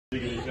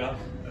Chuck.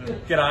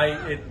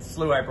 G'day, it's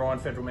Llew O'Brien,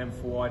 Federal Member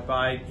for White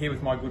Bay, here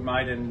with my good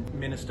mate and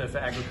Minister for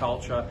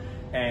Agriculture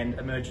and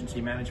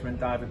Emergency Management,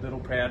 David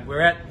Littleproud.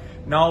 We're at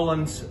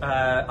Nolan's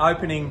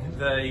opening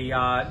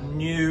the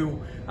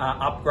new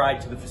upgrade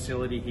to the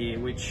facility here,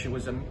 which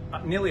was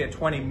nearly a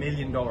 $20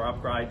 million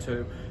upgrade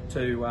to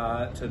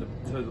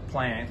the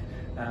plant.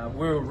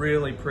 We were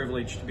really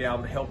privileged to be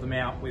able to help them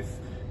out with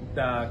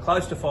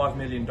close to $5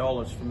 million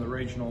from the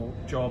Regional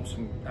Jobs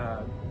and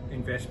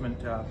Investment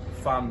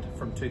Fund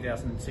from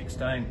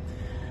 2016.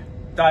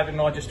 David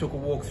and I just took a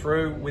walk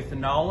through with the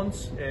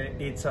Nolans.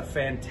 It's a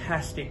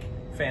fantastic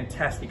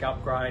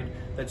upgrade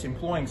that's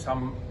employing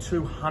some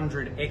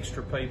 200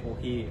 extra people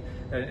here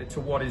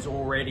to what is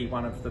already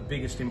one of the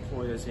biggest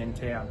employers in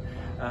town.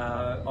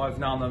 I've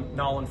known the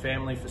Nolan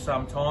family for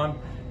some time.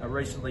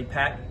 Recently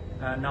Pat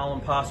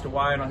Nolan passed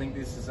away, and I think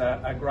this is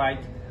a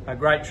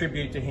great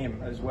tribute to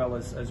him, as well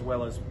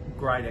as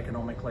great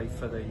economically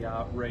for the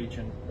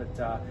region.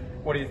 But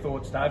what are your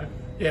thoughts, David?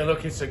 Yeah,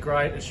 look, it's a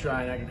great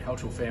Australian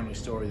agricultural family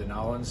story, the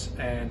Nolans,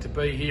 and to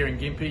be here in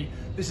Gympie,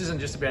 this isn't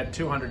just about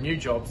 200 new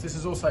jobs, this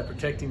is also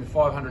protecting the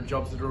 500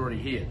 jobs that are already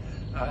here.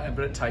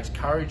 But it takes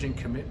courage and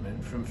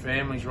commitment from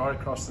families right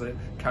across the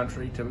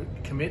country to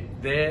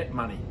commit their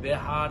money, their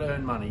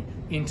hard-earned money,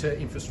 into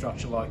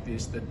infrastructure like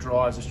this that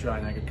drives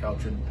Australian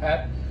agriculture. And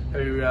Pat,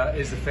 who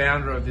is the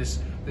founder of this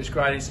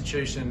great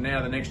institution, and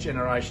now the next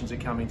generations are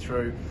coming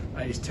through,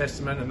 is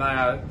testament, and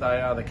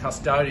they are the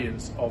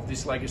custodians of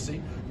this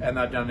legacy, and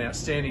they've done an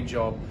outstanding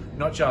job,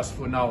 not just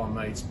for Nolan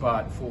Meats,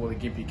 but for the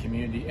Gympie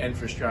community and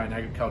for Australian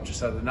agriculture.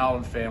 So the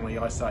Nolan family,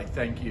 I say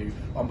thank you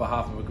on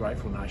behalf of a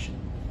grateful nation.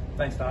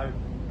 Thanks, David.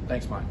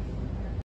 Thanks, mate.